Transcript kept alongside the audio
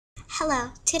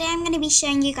Hello, today I'm going to be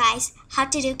showing you guys how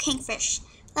to do kingfish.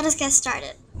 Let us get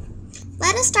started.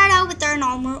 Let us start out with our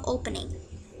normal opening.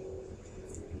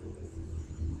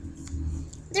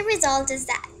 The result is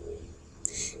that.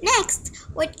 Next,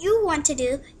 what you want to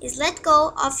do is let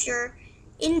go of your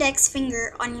index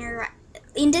finger on your right,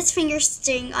 index finger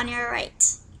string on your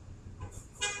right.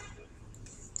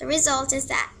 The result is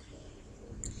that.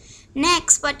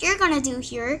 Next, what you're gonna do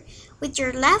here with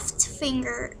your left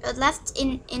finger,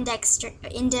 index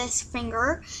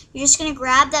finger, you're just gonna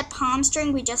grab that palm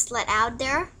string we just let out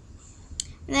there.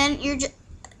 And then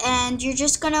you're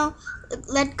just gonna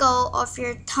let go of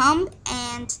your thumb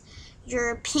and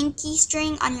your pinky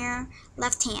string on your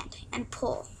left hand and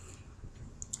pull.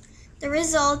 The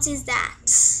result is that.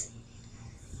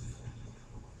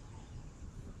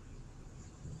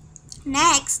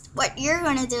 Next, what you're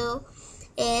gonna do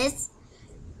is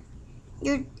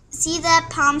you see that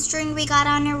palm string we got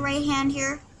on your right hand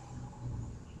here?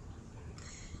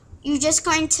 You're just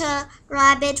going to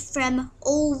grab it from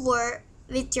over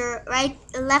with your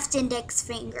left index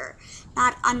finger,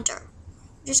 not under.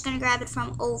 You're just going to grab it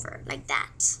from over like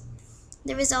that.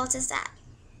 The result is that.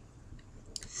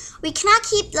 We cannot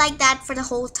keep like that for the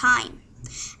whole time.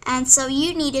 And so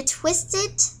you need to twist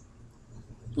it.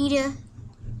 You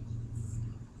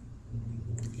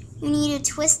need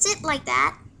to twist it like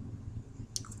that.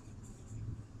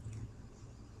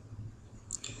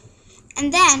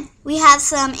 And then we have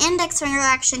some index finger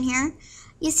action here.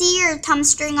 You see your thumb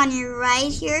string on your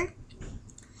right here.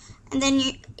 And then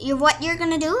what you're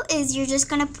gonna do is your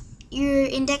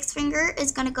index finger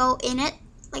is gonna go in it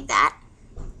like that.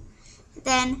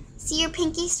 Then see your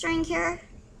pinky string here?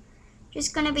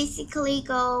 Just gonna basically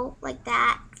go like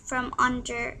that from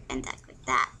under and that like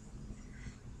that.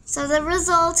 So the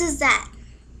result is that.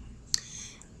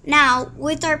 Now,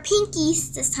 with our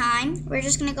pinkies this time, we're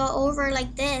just going to go over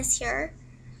like this here.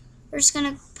 We're just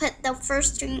going to put the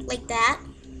first string like that.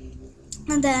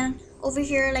 And then over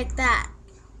here like that.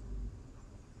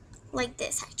 Like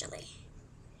this, actually.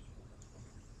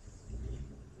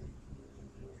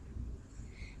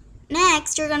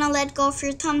 Next, you're going to let go of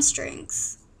your thumb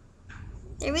strings.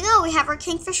 There we go. We have our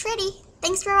kingfish ready.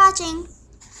 Thanks for watching.